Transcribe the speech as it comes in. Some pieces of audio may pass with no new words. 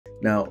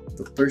Now,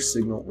 the first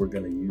signal we're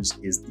going to use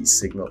is the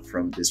signal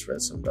from this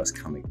redstone dust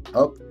coming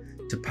up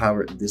to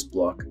power this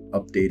block,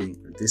 updating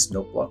this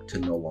note block to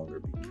no longer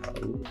be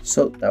powered.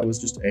 So that was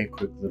just a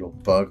quick little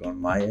bug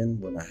on my end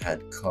when I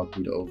had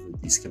copied over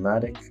the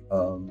schematic,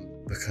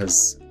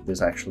 because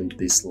there's actually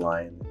this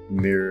line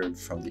mirrored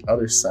from the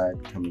other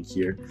side coming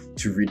here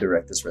to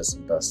redirect this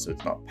redstone dust so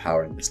it's not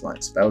powering this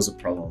line. So that was a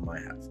problem I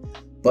have.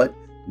 But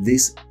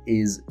this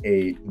is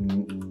a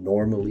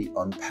normally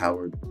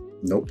unpowered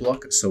note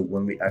block, so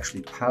when we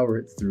actually power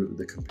it through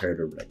the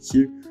comparator right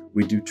here,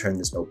 we do turn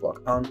this note block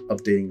on,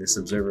 updating this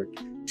observer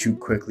to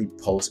quickly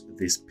pulse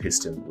this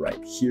piston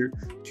right here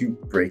to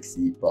break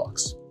the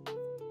box.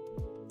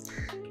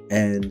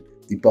 And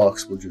the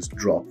box will just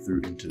drop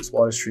through into this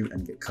water stream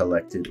and get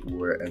collected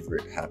wherever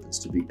it happens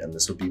to be. And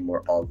this will be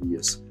more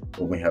obvious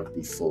when we have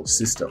the full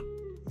system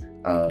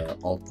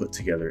all put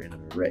together in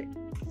an array.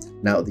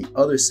 Now, the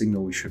other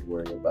signal we should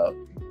worry about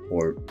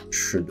or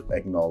should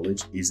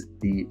acknowledge is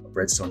the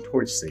redstone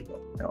torch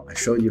signal. Now, I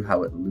showed you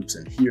how it loops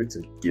in here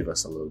to give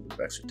us a little bit of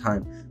extra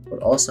time.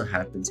 What also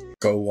happens,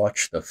 go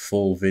watch the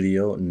full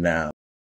video now.